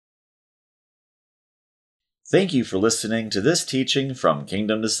Thank you for listening to this teaching from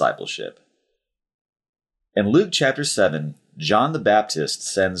Kingdom Discipleship. In Luke chapter 7, John the Baptist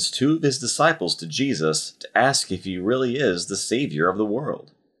sends two of his disciples to Jesus to ask if he really is the Savior of the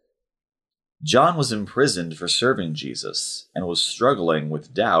world. John was imprisoned for serving Jesus and was struggling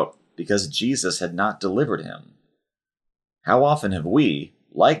with doubt because Jesus had not delivered him. How often have we,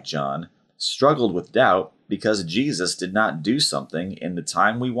 like John, struggled with doubt because Jesus did not do something in the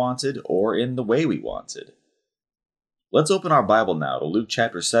time we wanted or in the way we wanted? Let's open our Bible now to Luke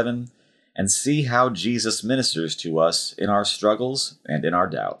chapter 7 and see how Jesus ministers to us in our struggles and in our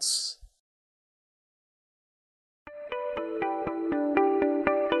doubts.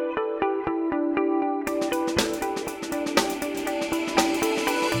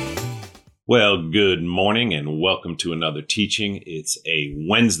 Well, good morning and welcome to another teaching. It's a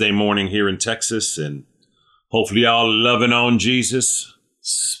Wednesday morning here in Texas, and hopefully y'all loving on Jesus,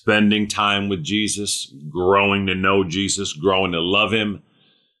 spending time with Jesus, growing to know Jesus, growing to love him,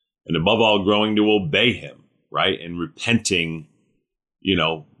 and above all, growing to obey him, right? And repenting,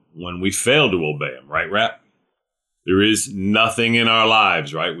 when we fail to obey him, right, Rap? There is nothing in our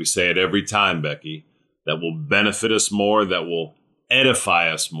lives, right? We say it every time, Becky, that will benefit us more, that will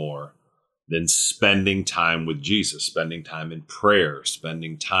edify us more than spending time with Jesus, spending time in prayer,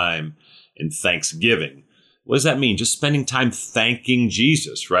 spending time in thanksgiving. What does that mean? Just spending time thanking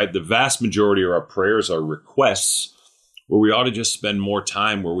Jesus, right? The vast majority of our prayers are requests where we ought to just spend more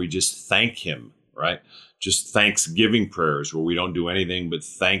time where we just thank him, right? Just thanksgiving prayers where we don't do anything but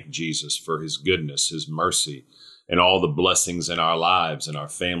thank Jesus for his goodness, his mercy, and all the blessings in our lives and our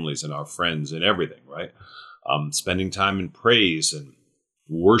families and our friends and everything, right? Spending time in praise and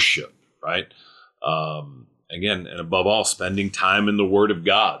worship, right? Again, and above all, spending time in the Word of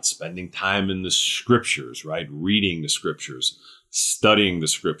God, spending time in the Scriptures, right? Reading the Scriptures, studying the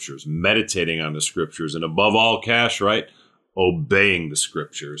Scriptures, meditating on the Scriptures, and above all, Cash, right? Obeying the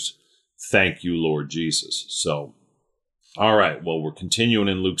Scriptures. Thank you, Lord Jesus. So, all right, well, we're continuing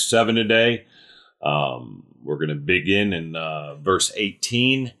in Luke 7 today. We're going to begin in verse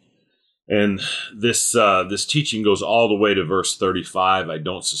 18. And this teaching goes all the way to verse 35. I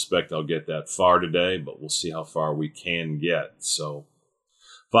don't suspect I'll get that far today, but we'll see how far we can get. So,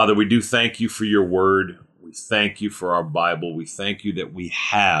 Father, we do thank you for your word. We thank you for our Bible. We thank you that we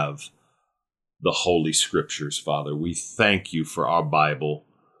have the Holy Scriptures, Father. We thank you for our Bible.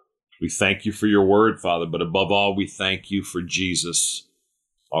 We thank you for your word, Father, but above all, we thank you for Jesus,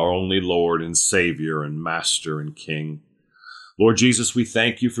 our only Lord and Savior and Master and King. Lord Jesus, we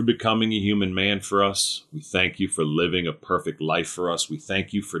thank you for becoming a human man for us. We thank you for living a perfect life for us. We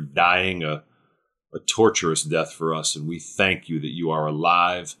thank you for dying a torturous death for us. And we thank you that you are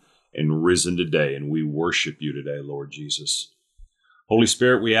alive and risen today. And we worship you today, Lord Jesus. Holy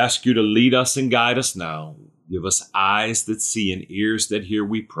Spirit, we ask you to lead us and guide us now. Give us eyes that see and ears that hear,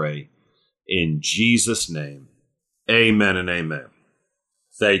 we pray. In Jesus' name, amen and amen.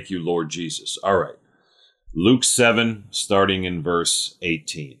 Thank you, Lord Jesus. All right. Luke 7, starting in verse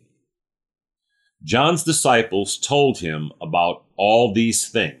 18. John's disciples told him about all these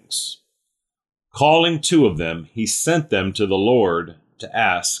things. Calling two of them, he sent them to the Lord to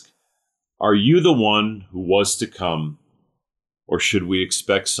ask, "Are you the one who was to come, or should we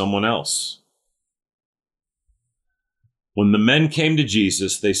expect someone else?" When the men came to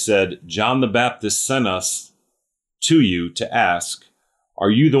Jesus, they said, "John the Baptist sent us to you to ask,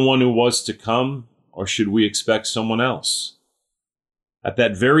 'Are you the one who was to come, or should we expect someone else?'" At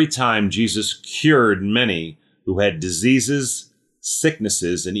that very time, Jesus cured many who had diseases,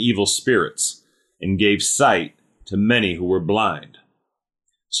 sicknesses, and evil spirits, and gave sight to many who were blind.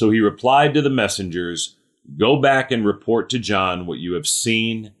 So he replied to the messengers, "Go back and report to John what you have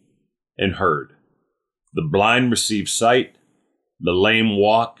seen and heard. The blind receive sight, the lame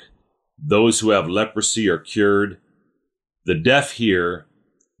walk, those who have leprosy are cured, the deaf hear,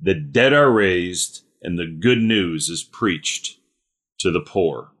 the dead are raised, and the good news is preached to the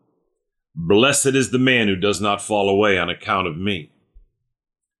poor. Blessed is the man who does not fall away on account of me."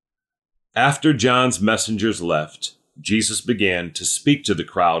 After John's messengers left, Jesus began to speak to the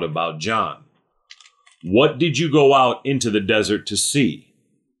crowd about John. "What did you go out into the desert to see?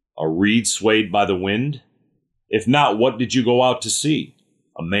 A reed swayed by the wind? If not, what did you go out to see?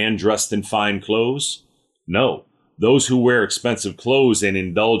 A man dressed in fine clothes? No. Those who wear expensive clothes and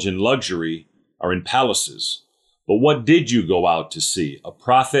indulge in luxury are in palaces. But what did you go out to see? A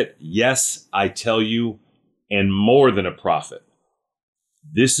prophet? Yes, I tell you, and more than a prophet.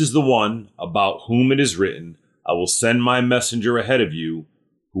 This is the one about whom it is written, I will send my messenger ahead of you,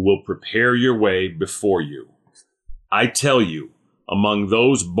 who will prepare your way before you. I tell you, among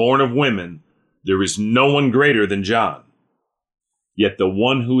those born of women, There is no one greater than John. Yet the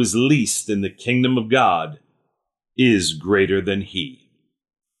one who is least in the kingdom of God is greater than he.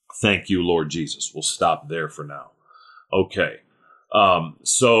 Thank you, Lord Jesus. We'll stop there for now. Okay.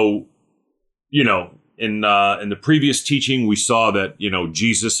 So, in the previous teaching, we saw that,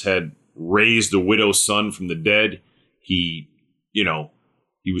 Jesus had raised a widow's son from the dead. He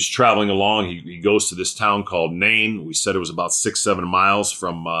was traveling along. He goes to this town called Nain. We said it was about 6-7 miles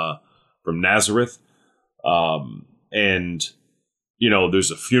from Nazareth.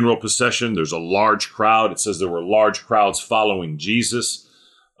 There's a funeral procession. There's a large crowd. It says there were large crowds following Jesus.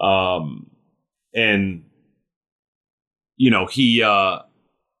 There's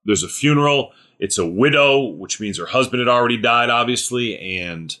a funeral. It's a widow, which means her husband had already died, obviously.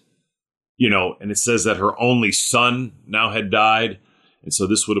 And it says that her only son now had died. And so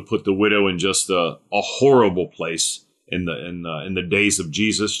this would have put the widow in just a horrible place in the days of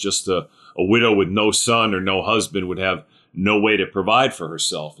Jesus. Just a widow with no son or no husband would have no way to provide for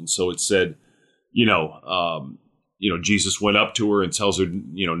herself. And so it said, Jesus went up to her and tells her,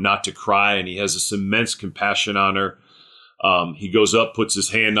 not to cry. And he has this immense compassion on her. He goes up, puts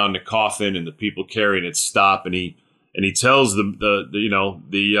his hand on the coffin, and the people carrying it stop. And he tells the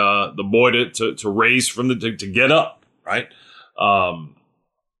boy to raise from to get up. Right.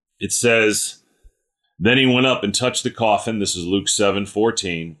 It says, then he went up and touched the coffin. This is Luke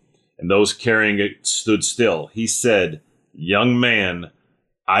 7:14. And those carrying it stood still. He said, young man,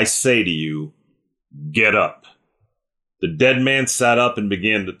 I say to you, get up. The dead man sat up and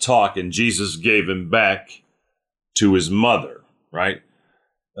began to talk, and Jesus gave him back to his mother, right?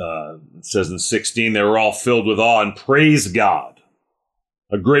 It says in 16, they were all filled with awe and praised God.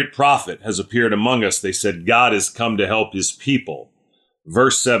 A great prophet has appeared among us. They said, God has come to help his people.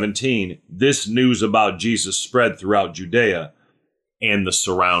 Verse 17, this news about Jesus spread throughout Judea and the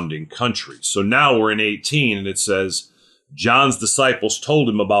surrounding country. So now we're in 18, and it says, John's disciples told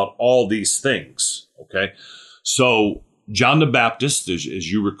him about all these things. Okay, so John the Baptist, as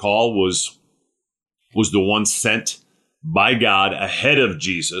you recall, was the one sent by God ahead of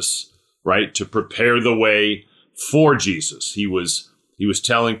Jesus, right, to prepare the way for Jesus. He was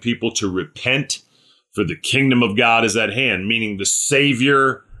telling people to repent, for the kingdom of God is at hand, meaning the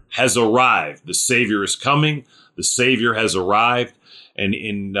Savior has arrived. The Savior is coming. The Savior has arrived, and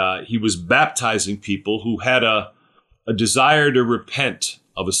he was baptizing people who had a desire to repent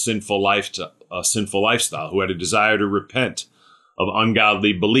of a sinful lifestyle, who had a desire to repent of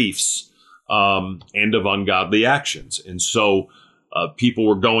ungodly beliefs and of ungodly actions. And so people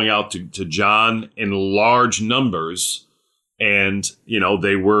were going out to John in large numbers, and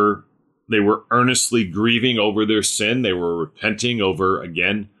they were earnestly grieving over their sin. They were repenting over,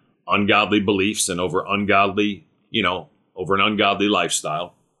 again, ungodly beliefs and over an ungodly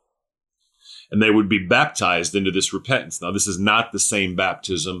lifestyle. And they would be baptized into this repentance. Now, this is not the same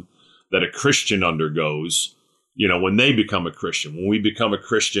baptism that a Christian undergoes, when they become a Christian. When we become a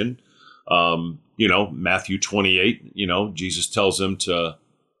Christian, Matthew 28, Jesus tells them to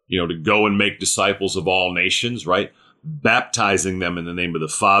go and make disciples of all nations, right? Baptizing them in the name of the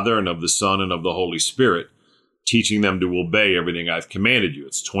Father and of the Son and of the Holy Spirit, teaching them to obey everything I've commanded you.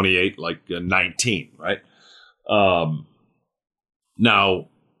 It's 28, 19, right? Now,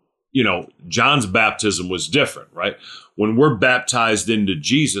 John's baptism was different, right? When we're baptized into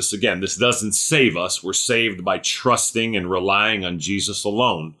Jesus, again, this doesn't save us. We're saved by trusting and relying on Jesus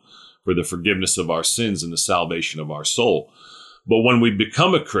alone for the forgiveness of our sins and the salvation of our soul. But when we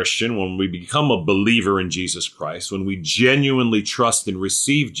become a Christian, when we become a believer in Jesus Christ, when we genuinely trust and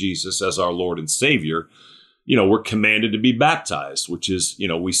receive Jesus as our Lord and Savior, we're commanded to be baptized, which is,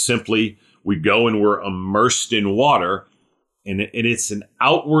 we go and we're immersed in water. And it's an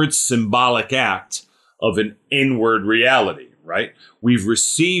outward symbolic act of an inward reality, right? We've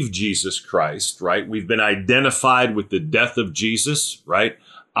received Jesus Christ, right? We've been identified with the death of Jesus, right,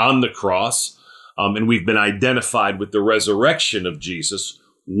 on the cross. And we've been identified with the resurrection of Jesus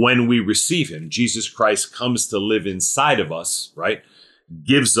when we receive him. Jesus Christ comes to live inside of us, right?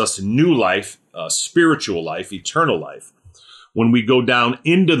 Gives us new life, spiritual life, eternal life. When we go down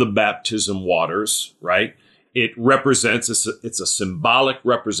into the baptism waters, right, it represents, it's a symbolic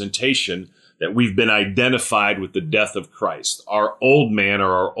representation that we've been identified with the death of Christ. Our old man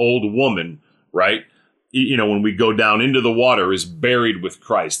or our old woman, right? When we go down into the water, is buried with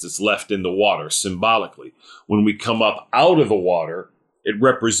Christ. It's left in the water symbolically. When we come up out of the water, it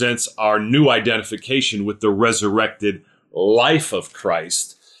represents our new identification with the resurrected life of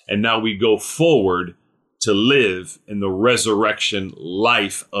Christ. And now we go forward to live in the resurrection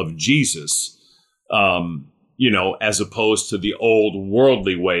life of Jesus, as opposed to the old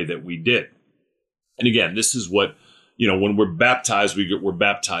worldly way that we did. And again, this is what, when we're baptized, we're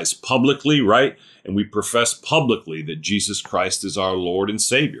baptized publicly, right? And we profess publicly that Jesus Christ is our Lord and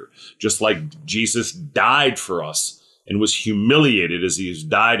Savior. Just like Jesus died for us and was humiliated as he has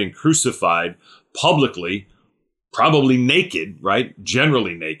died and crucified publicly, probably naked, right?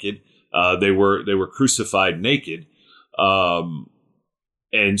 Generally naked. They were crucified naked.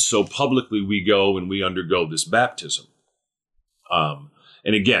 And so publicly we go and we undergo this baptism.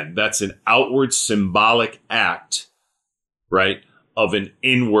 And again, that's an outward symbolic act, right, of an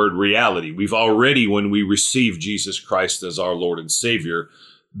inward reality. We've already, when we receive Jesus Christ as our Lord and Savior,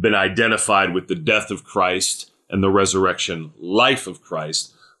 been identified with the death of Christ and the resurrection life of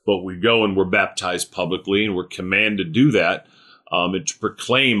Christ. But we go and we're baptized publicly, and we're commanded to do that and to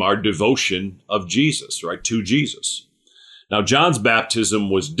proclaim our devotion of Jesus, right, to Jesus. Now, John's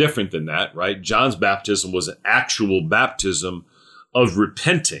baptism was different than that, right? John's baptism was an actual baptism of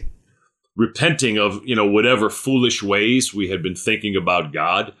repenting of, whatever foolish ways we had been thinking about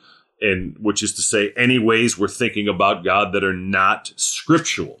God, and which is to say, any ways we're thinking about God that are not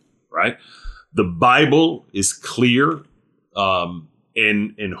scriptural, right? The Bible is clear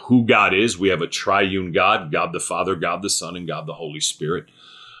in who God is. We have a triune God, God the Father, God the Son, and God the Holy Spirit.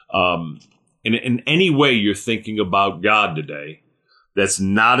 And in any way you're thinking about God today that's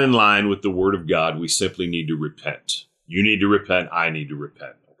not in line with the Word of God, we simply need to repent. You need to repent. I need to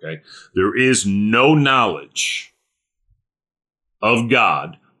repent. Okay? There is no knowledge of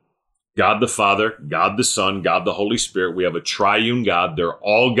God, God the Father, God the Son, God the Holy Spirit. We have a triune God. They're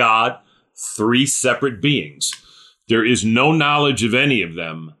all God, three separate beings. There is no knowledge of any of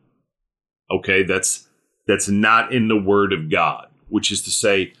them, okay, that's not in the Word of God, which is to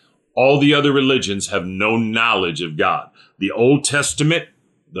say, all the other religions have no knowledge of God. The Old Testament,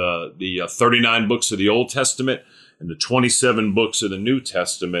 the 39 books of the Old Testament and the 27 books of the New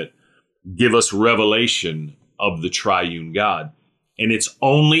Testament give us revelation of the triune God. And it's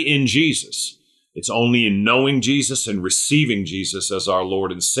only in Jesus. It's only in knowing Jesus and receiving Jesus as our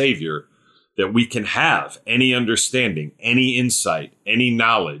Lord and Savior that we can have any understanding, any insight, any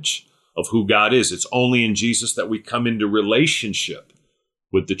knowledge of who God is. It's only in Jesus that we come into relationship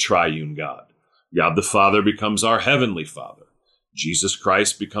with the triune God. God the Father becomes our heavenly Father. Jesus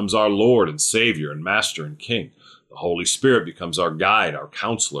Christ becomes our Lord and Savior and Master and King. The Holy Spirit becomes our guide, our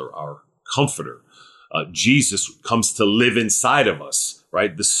counselor, our comforter. Jesus comes to live inside of us,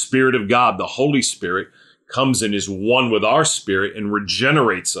 right? The Spirit of God, the Holy Spirit, comes and is one with our spirit and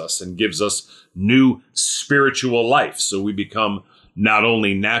regenerates us and gives us new spiritual life. So we become not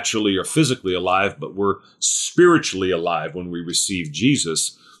only naturally or physically alive, but we're spiritually alive when we receive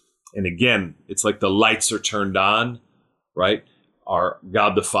Jesus. And again, it's like the lights are turned on, right? Our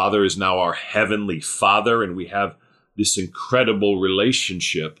God the Father is now our heavenly Father, and we have this incredible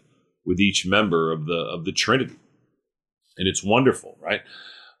relationship with each member of the Trinity. And it's wonderful, right?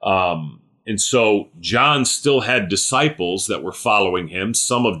 And so John still had disciples that were following him.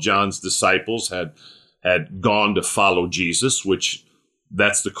 Some of John's disciples had gone to follow Jesus, which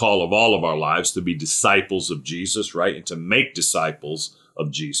that's the call of all of our lives, to be disciples of Jesus, right? And to make disciples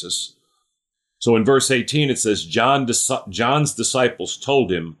of Jesus. So in verse 18, it says, John's disciples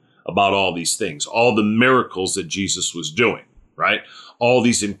told him about all these things, all the miracles that Jesus was doing, right? All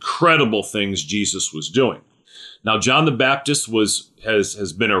these incredible things Jesus was doing. Now, John the Baptist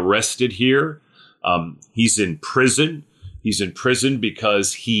has been arrested here. He's in prison. He's in prison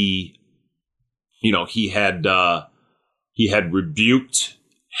because he had rebuked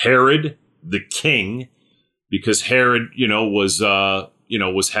Herod the king, because Herod,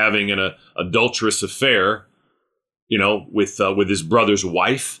 was having an adulterous affair, with his brother's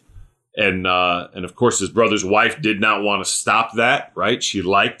wife. And of course, his brother's wife did not want to stop that, right? She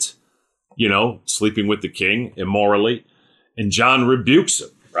liked, sleeping with the king immorally. And John rebukes him,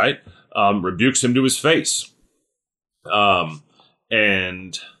 right? Rebukes him to his face.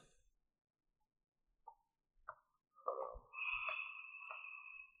 And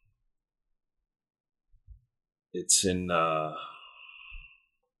it's in...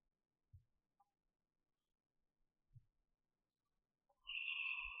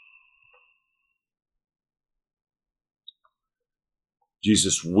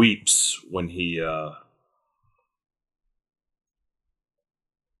 Jesus weeps when he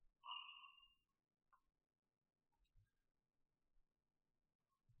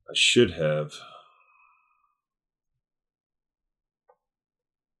I should have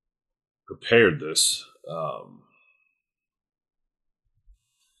prepared this.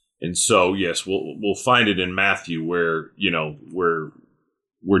 And so, yes, we'll find it in Matthew where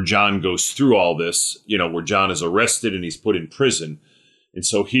John goes through all this, where John is arrested and he's put in prison. And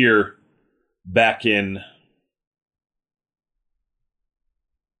so here back in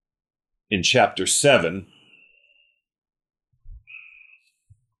chapter 7,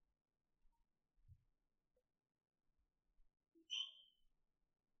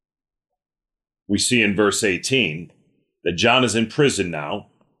 we see in verse 18 that John is in prison now.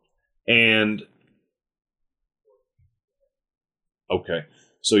 And, okay,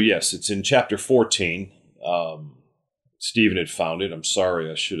 so yes, it's in chapter 14. Stephen had found it. I'm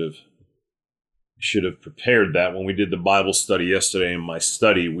sorry, I should have prepared that when we did the Bible study yesterday. In my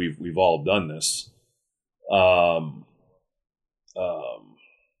study, we've all done this. Let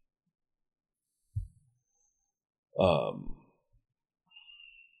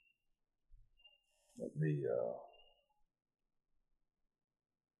me.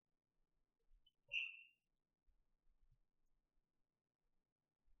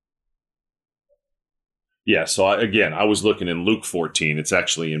 Yeah, so I was looking in Luke 14. It's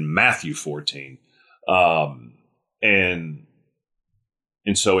actually in Matthew 14. And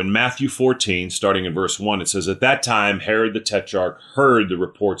so in Matthew 14, starting in verse 1, it says, "At that time, Herod the Tetrarch heard the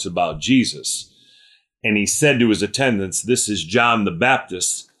reports about Jesus. And he said to his attendants, 'This is John the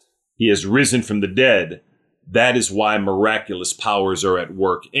Baptist. He has risen from the dead. That is why miraculous powers are at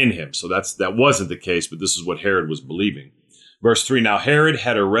work in him.'" So that wasn't the case, but this is what Herod was believing. Verse 3, "Now Herod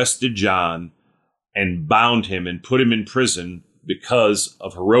had arrested John and bound him and put him in prison because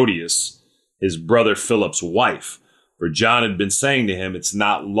of Herodias, his brother Philip's wife. For John had been saying to him, 'It's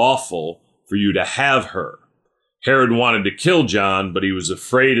not lawful for you to have her.' Herod wanted to kill John, but he was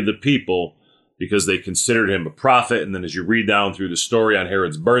afraid of the people because they considered him a prophet." And then as you read down through the story on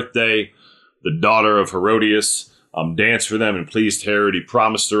Herod's birthday, the daughter of Herodias danced for them and pleased Herod. He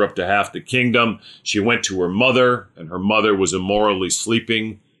promised her up to half the kingdom. She went to her mother, and her mother was immorally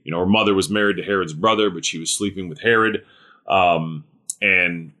sleeping. Her mother was married to Herod's brother, but she was sleeping with Herod. And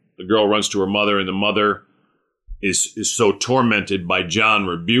the girl runs to her mother, and the mother is so tormented by John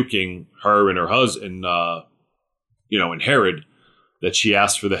rebuking her and her husband, and Herod, that she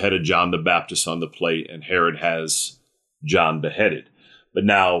asks for the head of John the Baptist on the plate, and Herod has John beheaded. But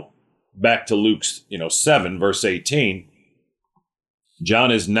now, back to Luke 7, verse 18,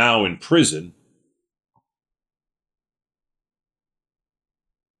 John is now in prison.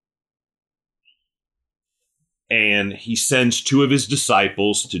 And he sends two of his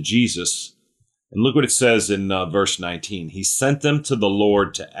disciples to Jesus. And look what it says in verse 19. He sent them to the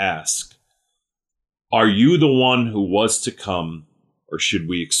Lord to ask, "Are you the one who was to come, or should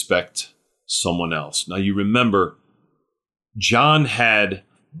we expect someone else?" Now you remember, John had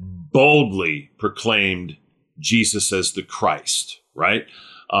boldly proclaimed Jesus as the Christ, right?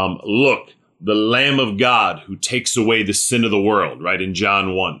 Look, the Lamb of God who takes away the sin of the world, right? In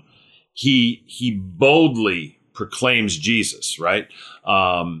John 1. He boldly proclaims Jesus, right?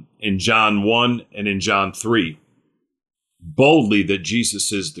 In John 1 and in John 3, boldly that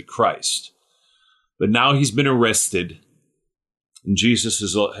Jesus is the Christ. But now he's been arrested, and Jesus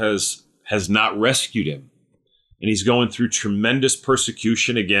has not rescued him. And he's going through tremendous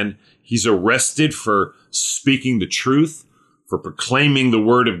persecution. Again, he's arrested for speaking the truth, for proclaiming the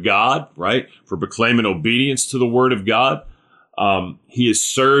word of God, right? For proclaiming obedience to the word of God. He has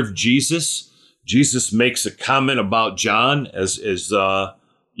served Jesus. Jesus makes a comment about John as you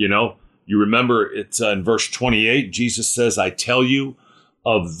remember it's in verse 28, Jesus says, "I tell you,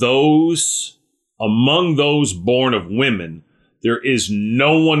 among those born of women, there is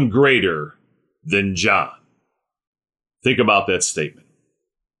no one greater than John." Think about that statement.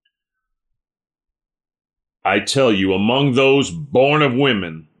 I tell you, among those born of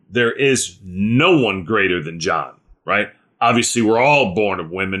women, there is no one greater than John, right? Obviously, we're all born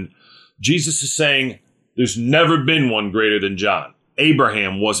of women. Jesus is saying there's never been one greater than John.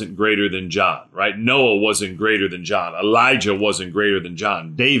 Abraham wasn't greater than John, right? Noah wasn't greater than John. Elijah wasn't greater than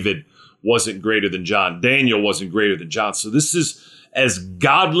John. David wasn't greater than John. Daniel wasn't greater than John. So this is as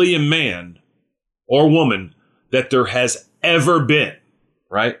godly a man or woman that there has ever been,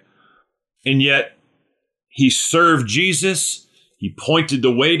 right? And yet he served Jesus. He pointed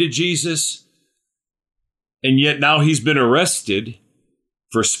the way to Jesus. And yet now he's been arrested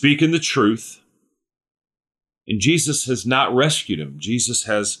for speaking the truth. And Jesus has not rescued him. Jesus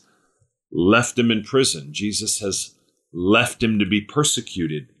has left him in prison. Jesus has left him to be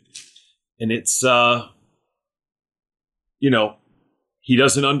persecuted. And it's, he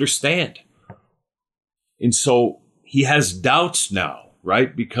doesn't understand. And so he has doubts now,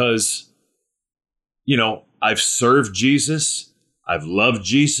 right? Because, I've served Jesus. I've loved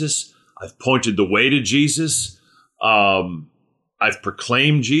Jesus. I've pointed the way to Jesus. I've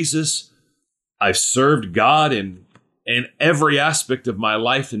proclaimed Jesus. I've served God in every aspect of my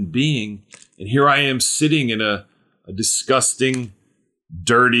life and being. And here I am sitting in a disgusting,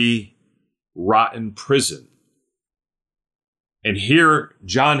 dirty, rotten prison. And here,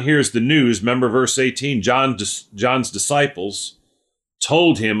 John hears the news. Remember verse 18, John's disciples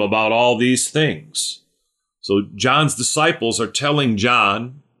told him about all these things. So John's disciples are telling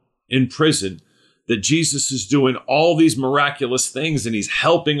John in prison that Jesus is doing all these miraculous things, and he's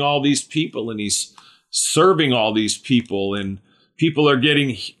helping all these people, and he's serving all these people, and people are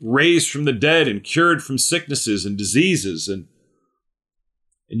getting raised from the dead and cured from sicknesses and diseases. And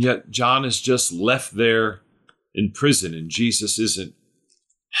yet John is just left there in prison, and Jesus isn't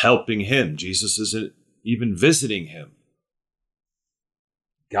helping him. Jesus isn't even visiting him.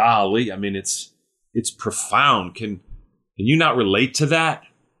 Golly, I mean, it's profound. Can you not relate to that?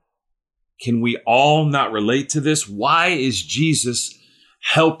 Can we all not relate to this? Why is Jesus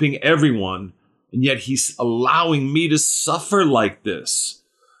helping everyone, and yet he's allowing me to suffer like this?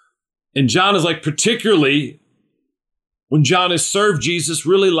 And John is like, particularly when John has served Jesus,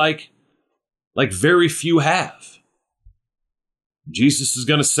 really like very few have. Jesus is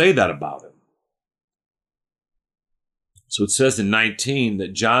going to say that about him. So it says in 19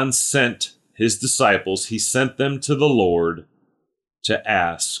 that John sent his disciples, he sent them to the Lord to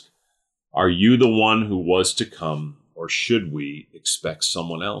ask, are you the one who was to come, or should we expect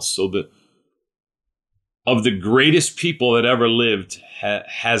someone else? So of the greatest people that ever lived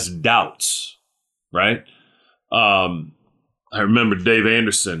has doubts, right? I remember Dave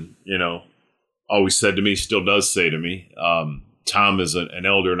Anderson, always said to me, still does say to me, Tom is an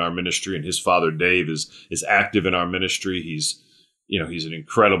elder in our ministry, and his father Dave is active in our ministry. He's an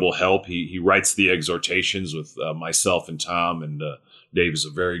incredible help. He writes the exhortations with myself and Tom, and Dave is a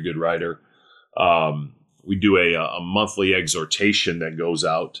very good writer. We do a monthly exhortation that goes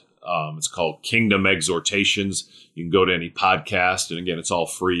out. It's called Kingdom Exhortations. You can go to any podcast, and again, it's all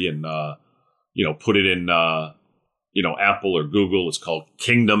free, and put it in Apple or Google. It's called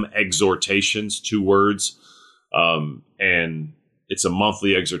Kingdom Exhortations, 2 words. And it's a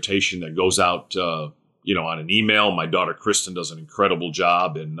monthly exhortation that goes out, on an email. My daughter Kristen does an incredible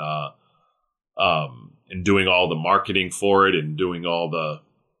job in doing all the marketing for it, and doing all the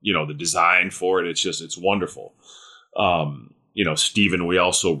design for it. It's wonderful. Stephen, we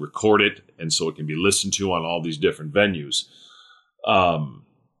also record it, and so it can be listened to on all these different venues.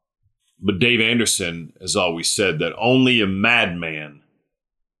 But Dave Anderson has always said that only a madman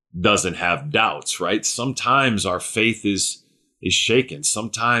doesn't have doubts, right? Sometimes our faith is shaken.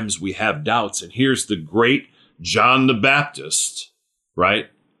 Sometimes we have doubts. And here's the great John the Baptist, right?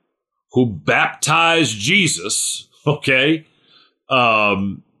 Who baptized Jesus, okay?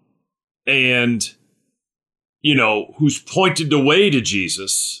 Who's pointed the way to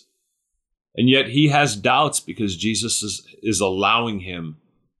Jesus. And yet he has doubts because Jesus is allowing him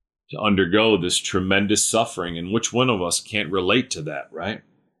to undergo this tremendous suffering. And which one of us can't relate to that, right?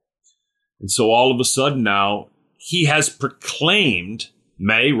 And so all of a sudden now, he has proclaimed,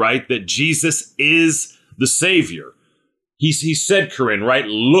 right, that Jesus is the Savior. He said, Corinne, right,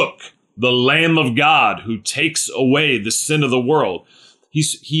 look, the Lamb of God who takes away the sin of the world.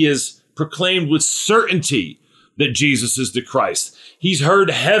 He has proclaimed with certainty that Jesus is the Christ. He's heard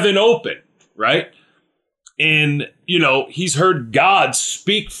heaven open, right? And, he's heard God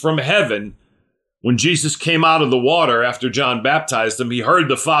speak from heaven. When Jesus came out of the water after John baptized him, he heard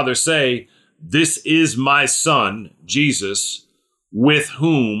the Father say, this is my Son, Jesus, with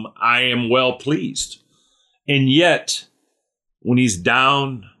whom I am well pleased. And yet, when he's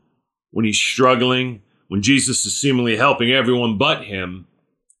down, when he's struggling, when Jesus is seemingly helping everyone but him,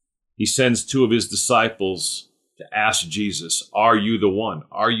 he sends 2 of his disciples to ask Jesus, are you the one?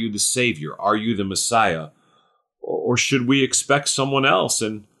 Are you the Savior? Are you the Messiah? Or should we expect someone else?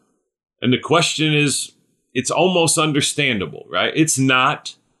 And the question is, it's almost understandable, right? It's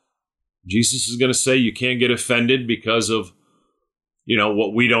not. Jesus is going to say you can't get offended because of,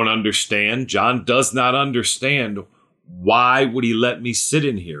 what we don't understand. John does not understand. Why would he let me sit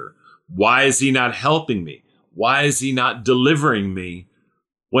in here? Why is he not helping me? Why is he not delivering me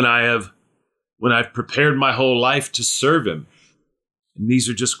when I've prepared my whole life to serve him? And these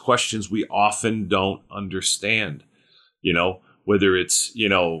are just questions we often don't understand, whether it's,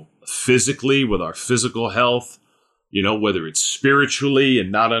 physically with our physical health, whether it's spiritually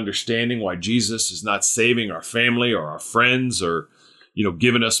and not understanding why Jesus is not saving our family or our friends or,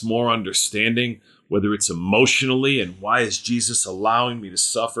 giving us more understanding, whether it's emotionally and why is Jesus allowing me to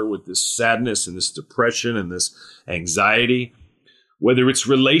suffer with this sadness and this depression and this anxiety, whether it's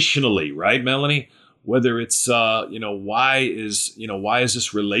relationally, right, Melanie? Whether it's, why is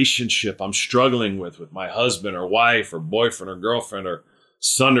this relationship I'm struggling with my husband or wife or boyfriend or girlfriend or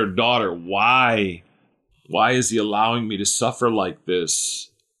son or daughter, why is he allowing me to suffer like this?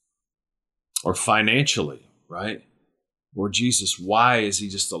 Or financially, right? Lord Jesus, why is he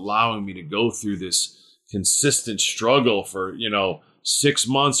just allowing me to go through this consistent struggle for, 6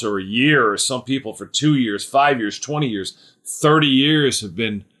 months or a year, or some people for 2 years, 5 years, 20 years, 30 years have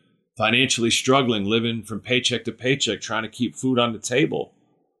been financially struggling, living from paycheck to paycheck, trying to keep food on the table.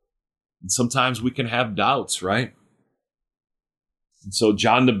 And sometimes we can have doubts, right? And so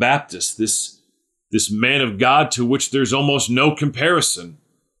John the Baptist, this man of God to which there's almost no comparison,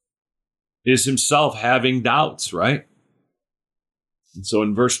 is himself having doubts, right? And so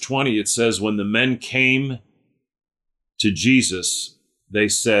in verse 20, it says, when the men came to Jesus, they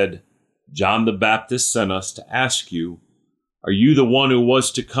said, John the Baptist sent us to ask you, are you the one who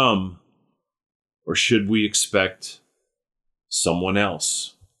was to come, or should we expect someone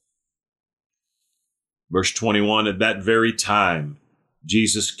else? Verse 21, at that very time,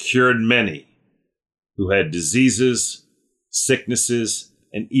 Jesus cured many who had diseases, sicknesses,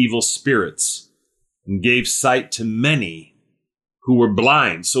 and evil spirits, and gave sight to many who were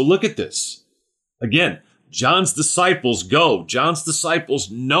blind. So look at this. Again, John's disciples go. John's disciples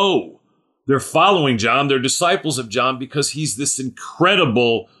know. They're following John. They're disciples of John because he's this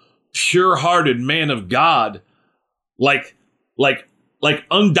incredible, pure-hearted man of God. Like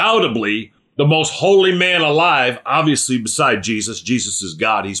undoubtedly the most holy man alive, obviously beside Jesus. Jesus is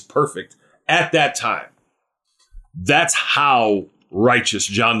God. He's perfect at that time. That's how righteous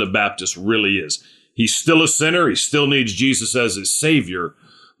John the Baptist really is. He's still a sinner. He still needs Jesus as his Savior,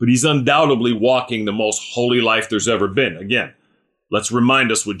 but he's undoubtedly walking the most holy life there's ever been. Again, let's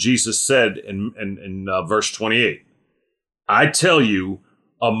remind us what Jesus said in verse 28. I tell you,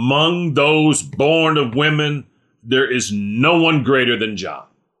 among those born of women, there is no one greater than John.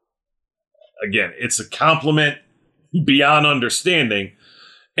 Again, it's a compliment beyond understanding,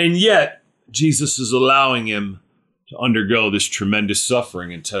 and yet Jesus is allowing him to undergo this tremendous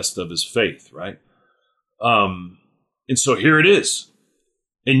suffering and test of his faith, right? And so here it is.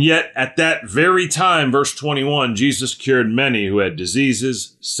 And yet at that very time, verse 21, Jesus cured many who had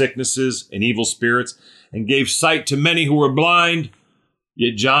diseases, sicknesses, and evil spirits, and gave sight to many who were blind.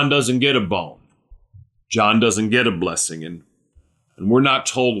 Yet John doesn't get a bone. John doesn't get a blessing. And we're not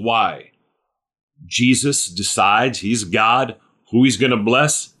told why. Jesus decides, he's God, who he's going to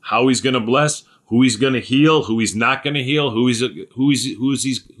bless, how he's going to bless, who he's going to heal, who he's not going to heal, who he's going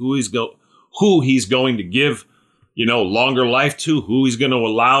to give, longer life to, who he's going to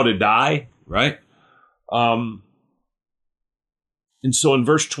allow to die, right? And so in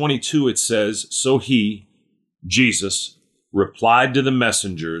verse 22, it says, so he, Jesus, replied to the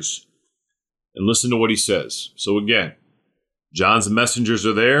messengers, and listen to what he says. So again, John's messengers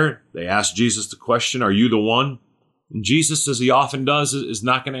are there. They ask Jesus the question, are you the one? And Jesus, as he often does, is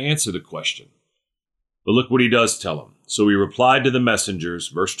not going to answer the question. But look what he does tell them. So he replied to the messengers,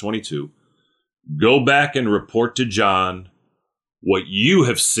 verse 22, go back and report to John what you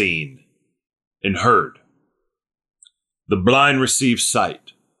have seen and heard. The blind receive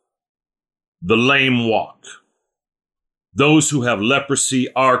sight. The lame walk. Those who have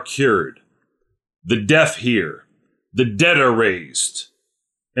leprosy are cured. The deaf hear. The dead are raised.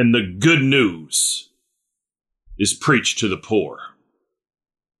 And the good news is preached to the poor.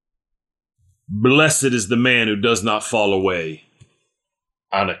 Blessed is the man who does not fall away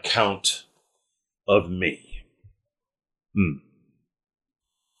on account of me.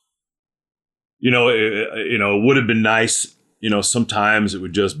 It would have been nice. Sometimes it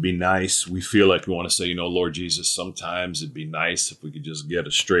would just be nice. We feel like we want to say, Lord Jesus, sometimes it'd be nice if we could just get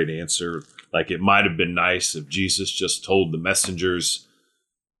a straight answer. Like it might have been nice if Jesus just told the messengers,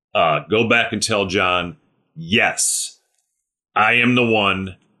 go back and tell John, yes, I am the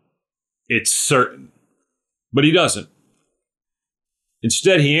one. It's certain. But he doesn't.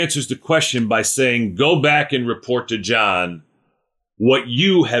 Instead, he answers the question by saying, go back and report to John what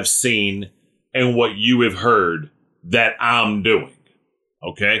you have seen and what you have heard that I'm doing.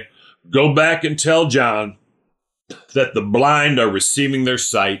 Okay? Go back and tell John that the blind are receiving their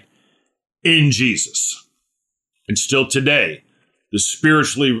sight in Jesus. And still today, the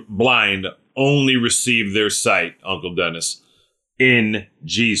spiritually blind only receive their sight, Uncle Dennis, in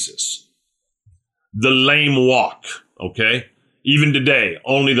Jesus. The lame walk, okay? Even today,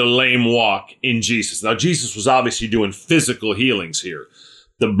 only the lame walk in Jesus. Now, Jesus was obviously doing physical healings here.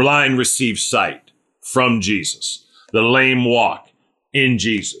 The blind receive sight from Jesus. The lame walk in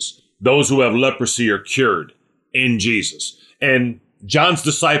Jesus. Those who have leprosy are cured in Jesus. And John's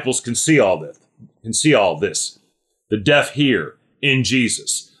disciples can see all this. The deaf hear in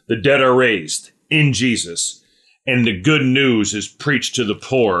Jesus. The dead are raised in Jesus. And the good news is preached to the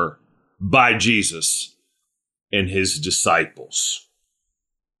poor by Jesus and his disciples.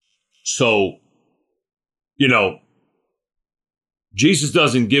 So, Jesus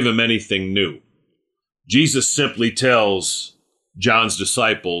doesn't give him anything new. Jesus simply tells John's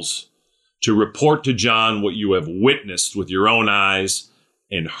disciples to report to John what you have witnessed with your own eyes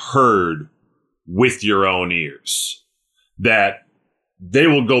and heard with your own ears. That they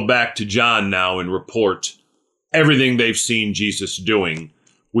will go back to John now and report everything they've seen Jesus doing,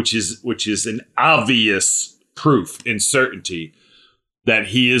 which is an obvious proof and certainty that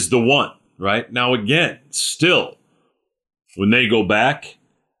he is the one, right? Now, again, still, when they go back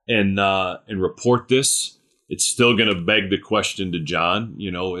and report this, it's still going to beg the question to John,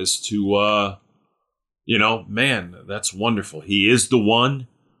 as to, man, that's wonderful. He is the one.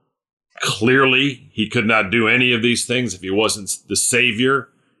 Clearly, he could not do any of these things if he wasn't the Savior,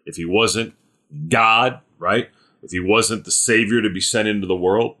 if he wasn't God, right? If he wasn't the Savior to be sent into the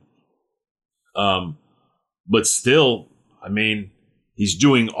world. But still, he's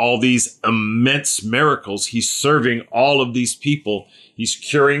doing all these immense miracles. He's serving all of these people. He's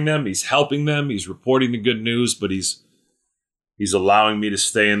curing them. He's helping them. He's reporting the good news, but he's allowing me to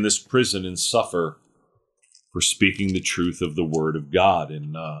stay in this prison and suffer for speaking the truth of the Word of God.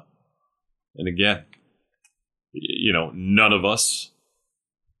 And again, none of us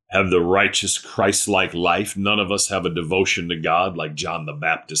have the righteous Christ-like life. None of us have a devotion to God like John the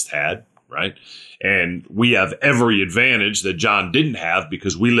Baptist had, right? And we have every advantage that John didn't have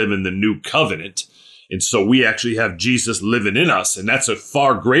because we live in the new covenant. And so we actually have Jesus living in us. And that's a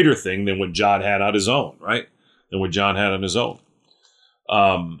far greater thing than what John had on his own, right? Than what John had on his own.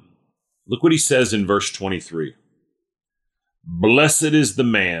 Look what he says in verse 23. Blessed is the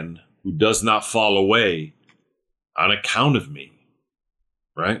man who does not fall away on account of me,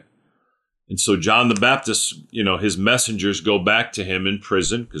 right? And so John the Baptist, his messengers go back to him in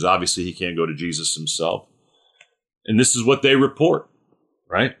prison because obviously he can't go to Jesus himself. And this is what they report,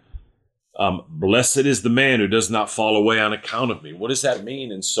 right? Blessed is the man who does not fall away on account of me. What does that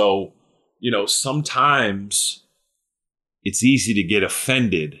mean? And so, sometimes it's easy to get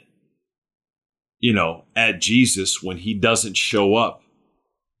offended, at Jesus when he doesn't show up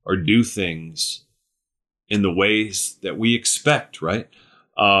or do things in the ways that we expect, right?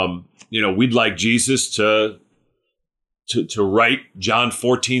 We'd like Jesus to write John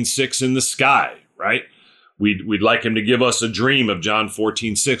 14:6 in the sky, right? We'd like him to give us a dream of John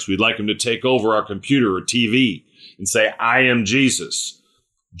 14:6. We'd like him to take over our computer or TV and say, I am Jesus.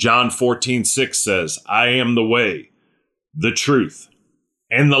 John 14:6 says, I am the way, the truth,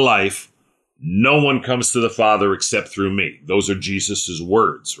 and the life. No one comes to the Father except through me. Those are Jesus's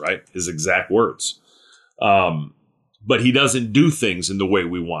words, right? His exact words. But he doesn't do things in the way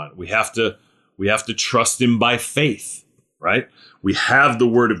we want. We have to trust him by faith, right? We have the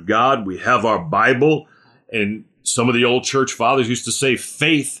Word of God. We have our Bible. And some of the old church fathers used to say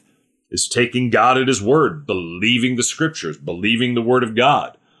faith is taking God at his word, believing the scriptures, believing the Word of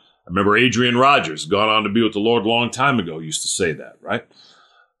God. I remember Adrian Rogers, gone on to be with the Lord a long time ago, used to say that, right?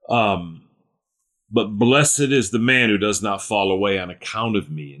 But blessed is the man who does not fall away on account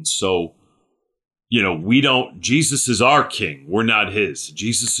of me. And so, Jesus is our king. We're not his.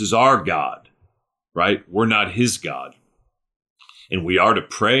 Jesus is our God, right? We're not his God. And we are to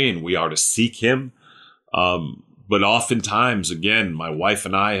pray and we are to seek him. But oftentimes, again, my wife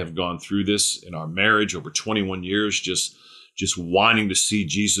and I have gone through this in our marriage over 21 years, just wanting to see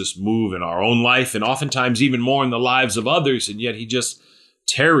Jesus move in our own life and oftentimes even more in the lives of others. And yet he just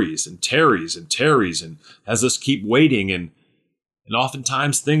tarries and tarries and tarries and has us keep waiting. And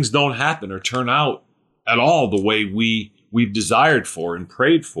oftentimes things don't happen or turn out at all the way we've desired for and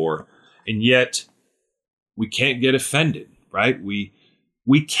prayed for. And yet we can't get offended, right? We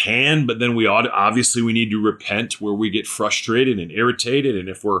can, but then we need to repent where we get frustrated and irritated. And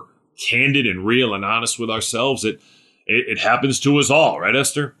if we're candid and real and honest with ourselves, it happens to us all, right,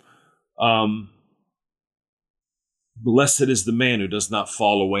 Esther? Blessed is the man who does not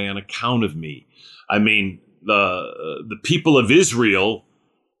fall away on account of me. The people of Israel,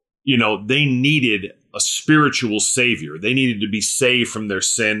 they needed a spiritual savior. They needed to be saved from their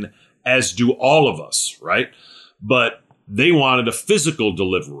sin, as do all of us, right? But they wanted a physical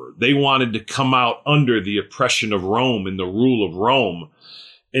deliverer. They wanted to come out under the oppression of Rome and the rule of Rome.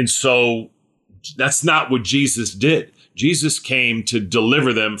 And so that's not what Jesus did. Jesus came to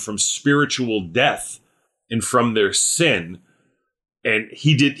deliver them from spiritual death and from their sin. And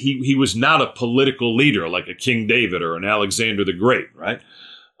he was not a political leader like a King David or an Alexander the Great, right?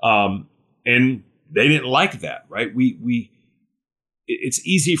 And they didn't like that, right? It's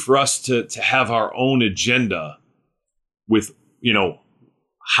easy for us to have our own agenda with,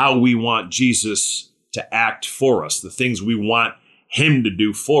 how we want Jesus to act for us, the things we want him to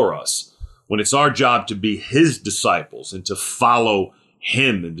do for us, when it's our job to be his disciples and to follow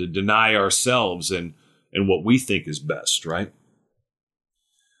him and to deny ourselves and what we think is best, right?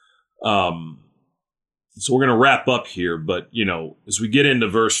 So we're going to wrap up here, but, as we get into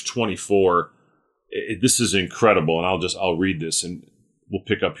verse 24, this is incredible, and I'll read this and we'll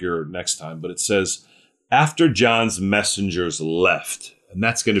pick up here next time. But it says, after John's messengers left, and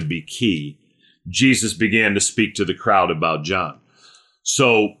that's going to be key, Jesus began to speak to the crowd about John.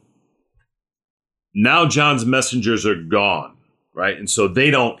 So now John's messengers are gone, right? And so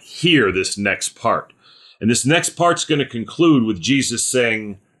they don't hear this next part. And this next part's going to conclude with Jesus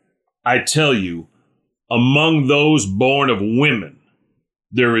saying, I tell you, among those born of women,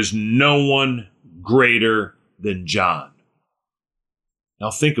 there is no one greater than John.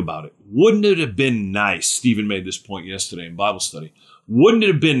 Now think about it. Wouldn't it have been nice, Stephen made this point yesterday in Bible study, wouldn't it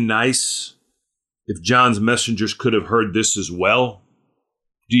have been nice if John's messengers could have heard this as well?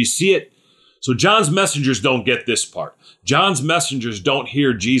 Do you see it? So John's messengers don't get this part. John's messengers don't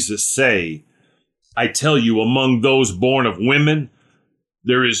hear Jesus say, I tell you, among those born of women,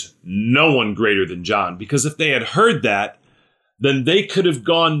 there is no one greater than John. Because if they had heard that, then they could have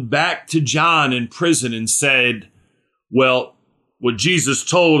gone back to John in prison and said, well, what Jesus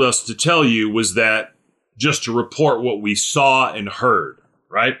told us to tell you was that just to report what we saw and heard,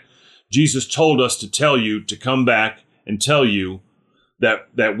 right? Jesus told us to tell you to come back and tell you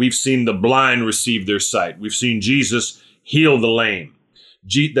that we've seen the blind receive their sight. We've seen Jesus heal the lame,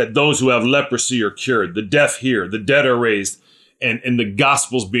 that those who have leprosy are cured, the deaf hear, the dead are raised, and the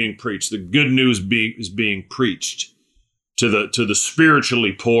gospel's being preached. The good news is being preached to the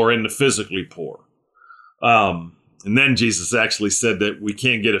spiritually poor and the physically poor. And then Jesus actually said that we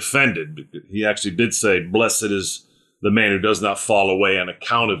can't get offended. He actually did say, blessed is the man who does not fall away on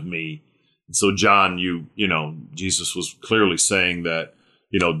account of me. And so John, Jesus was clearly saying that,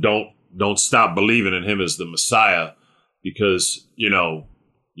 don't stop believing in him as the Messiah because,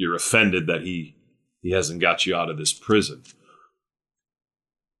 you're offended that he hasn't got you out of this prison.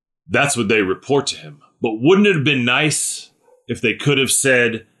 That's what they report to him. But wouldn't it have been nice if they could have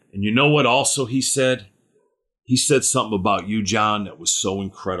said, and you know what also he said? He said something about you, John, that was so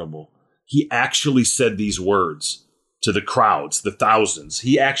incredible. He actually said these words to the crowds, the thousands.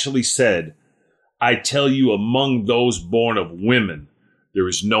 He actually said, I tell you, among those born of women, there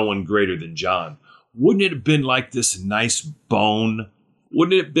is no one greater than John. Wouldn't it have been like this nice bone?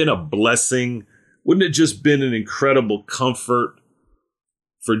 Wouldn't it have been a blessing? Wouldn't it just been an incredible comfort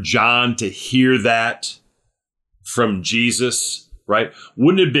for John to hear that from Jesus, right?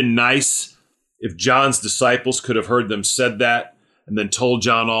 Wouldn't it have been nice if John's disciples could have heard them said that and then told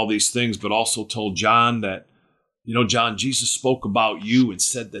John all these things, but also told John that, John, Jesus spoke about you and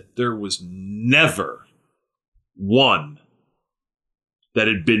said that there was never one that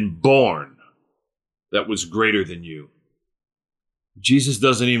had been born that was greater than you. Jesus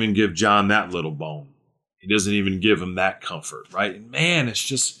doesn't even give John that little bone. He doesn't even give him that comfort, right? And man, it's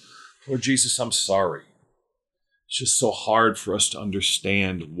just, Lord Jesus, I'm sorry. It's just so hard for us to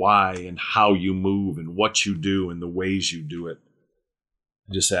understand why and how you move and what you do and the ways you do it.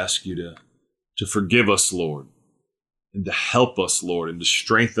 I just ask you to forgive us, Lord, and to help us, Lord, and to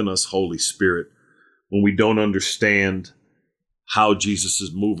strengthen us, Holy Spirit, when we don't understand how Jesus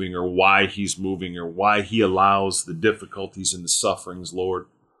is moving or why he's moving or why he allows the difficulties and the sufferings, Lord.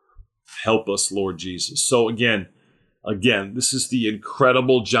 Help us, Lord Jesus. So again, this is the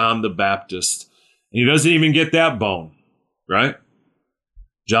incredible John the Baptist. And he doesn't even get that bone, right?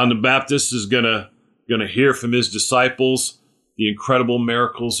 John the Baptist is gonna hear from his disciples the incredible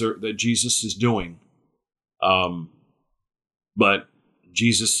miracles that Jesus is doing. But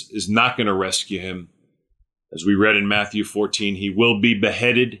Jesus is not going to rescue him. As we read in Matthew 14, he will be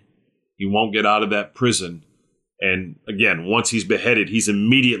beheaded. He won't get out of that prison. And again, once he's beheaded, he's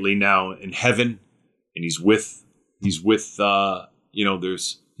immediately now in heaven, and he's with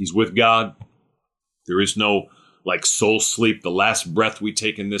God. There is no like soul sleep. The last breath we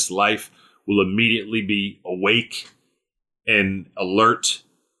take in this life will immediately be awake and alert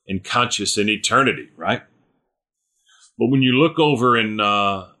and conscious in eternity, right? But when you look over in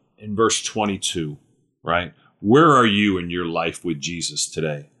verse 22, right, where are you in your life with Jesus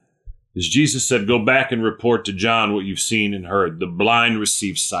today? As Jesus said, go back and report to John what you've seen and heard. The blind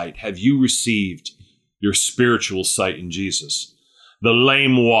receive sight. Have you received your spiritual sight in Jesus? The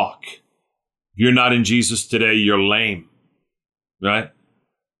lame walk. If you're not in Jesus today, you're lame, right?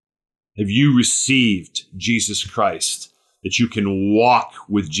 Have you received Jesus Christ, that you can walk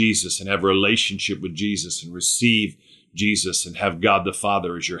with Jesus and have a relationship with Jesus and receive Jesus and have God the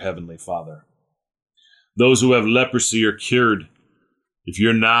Father as your heavenly Father. Those who have leprosy are cured. If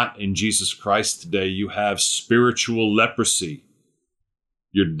you're not in Jesus Christ today, you have spiritual leprosy.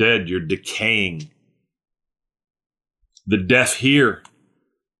 You're dead, you're decaying. The deaf hear.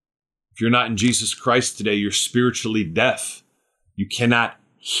 If you're not in Jesus Christ today, you're spiritually deaf. You cannot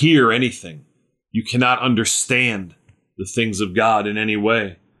hear anything. You cannot understand the things of God in any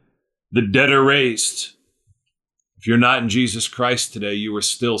way. The dead are raised. If you're not in Jesus Christ today, you are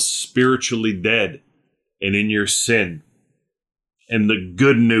still spiritually dead and in your sin. And the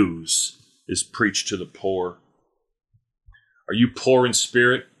good news is preached to the poor. Are you poor in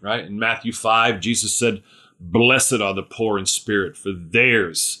spirit? Right? In Matthew 5, Jesus said, "Blessed are the poor in spirit, for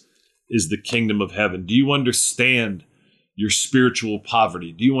theirs is the kingdom of heaven." Do you understand your spiritual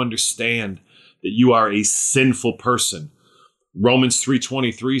poverty? Do you understand that you are a sinful person? Romans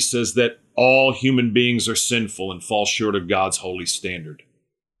 3:23 says that all human beings are sinful and fall short of God's holy standard,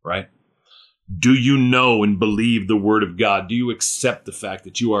 right? Do you know and believe the word of God? Do you accept the fact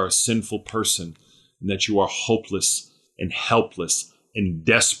that you are a sinful person and that you are hopeless and helpless and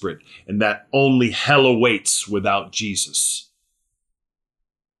desperate and that only hell awaits without Jesus?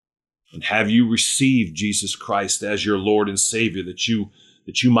 And have you received Jesus Christ as your Lord and Savior that you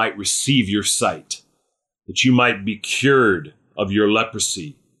might receive your sight, that you might be cured of your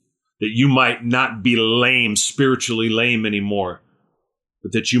leprosy, that you might not be lame, spiritually lame anymore,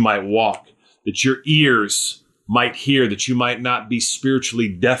 but that you might walk, that your ears might hear, that you might not be spiritually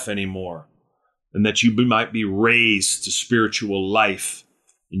deaf anymore, and that you might be raised to spiritual life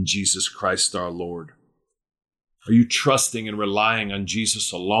in Jesus Christ our Lord? Are you trusting and relying on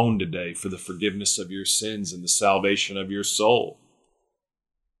Jesus alone today for the forgiveness of your sins and the salvation of your soul?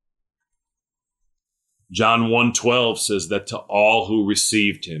 John 1:12 says that to all who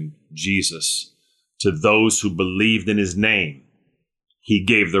received him, Jesus, to those who believed in his name, he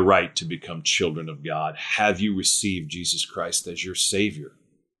gave the right to become children of God. Have you received Jesus Christ as your Savior?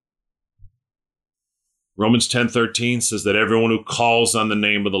 Romans 10:13 says that everyone who calls on the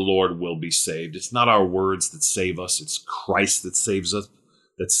name of the Lord will be saved. It's not our words that save us, it's Christ that saves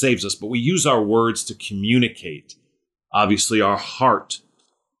us, but we use our words to communicate, obviously, our heart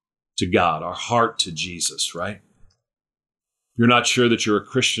to God, our heart to Jesus, right? If you're not sure that you're a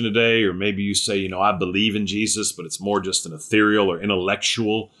Christian today, or maybe you say, I believe in Jesus, but it's more just an ethereal or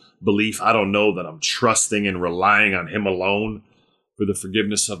intellectual belief. I don't know that I'm trusting and relying on him alone for the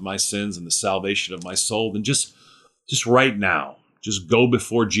forgiveness of my sins and the salvation of my soul. Then just right now, just go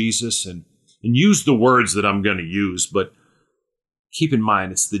before Jesus and use the words that I'm going to use, but keep in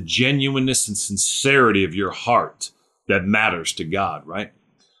mind, it's the genuineness and sincerity of your heart that matters to God, right?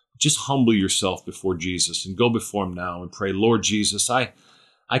 Just humble yourself before Jesus and go before him now and pray, Lord Jesus, I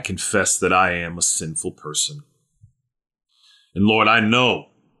confess that I am a sinful person. And Lord, I know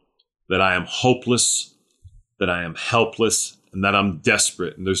that I am hopeless, that I am helpless, and that I'm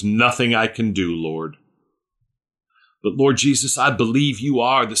desperate, and there's nothing I can do, Lord. But Lord Jesus, I believe you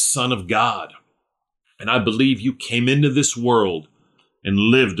are the Son of God, and I believe you came into this world and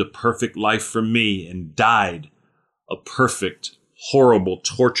lived a perfect life for me and died a perfect, horrible,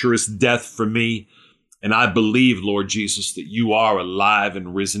 torturous death for me. And I believe, Lord Jesus, that you are alive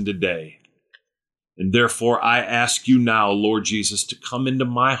and risen today. And therefore, I ask you now, Lord Jesus, to come into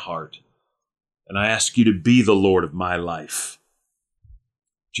my heart. And I ask you to be the Lord of my life.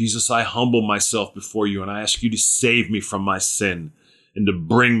 Jesus, I humble myself before you, and I ask you to save me from my sin and to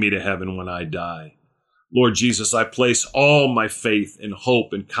bring me to heaven when I die. Lord Jesus, I place all my faith and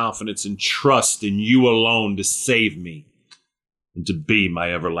hope and confidence and trust in you alone to save me and to be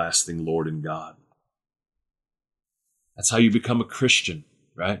my everlasting Lord and God. That's how you become a Christian,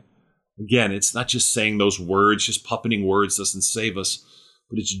 right? Again, it's not just saying those words, just puppeting words doesn't save us,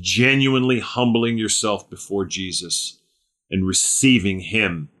 but it's genuinely humbling yourself before Jesus and receiving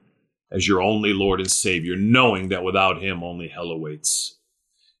him as your only Lord and Savior, knowing that without him only hell awaits.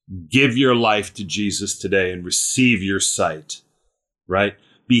 Give your life to Jesus today and receive your sight, right?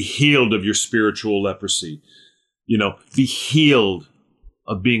 Be healed of your spiritual leprosy. Be healed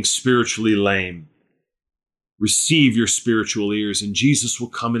of being spiritually lame. Receive your spiritual ears, and Jesus will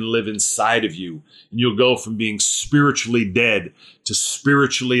come and live inside of you. And you'll go from being spiritually dead to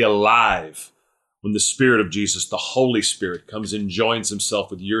spiritually alive when the Spirit of Jesus, the Holy Spirit, comes and joins himself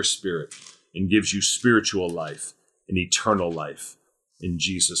with your spirit and gives you spiritual life and eternal life in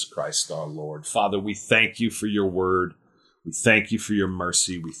Jesus Christ our Lord. Father, we thank you for your word. We thank you for your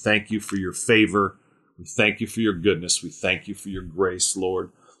mercy. We thank you for your favor. We thank you for your goodness. We thank you for your grace,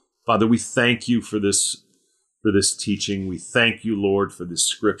 Lord. Father, we thank you for this teaching. We thank you, Lord, for this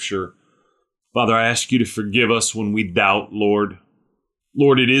scripture. Father, I ask you to forgive us when we doubt, Lord.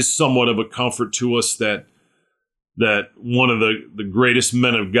 Lord, it is somewhat of a comfort to us that one of the greatest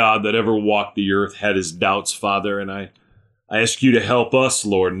men of God that ever walked the earth had his doubts, Father. And I ask you to help us,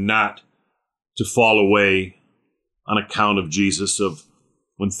 Lord, not to fall away on account of Jesus, of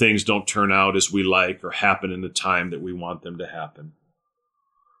when things don't turn out as we like or happen in the time that we want them to happen.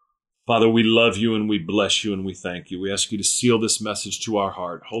 Father, we love you and we bless you and we thank you. We ask you to seal this message to our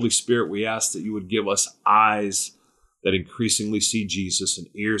heart. Holy Spirit, we ask that you would give us eyes that increasingly see Jesus and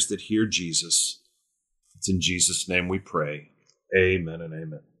ears that hear Jesus. It's in Jesus' name we pray. Amen and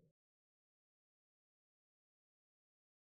amen.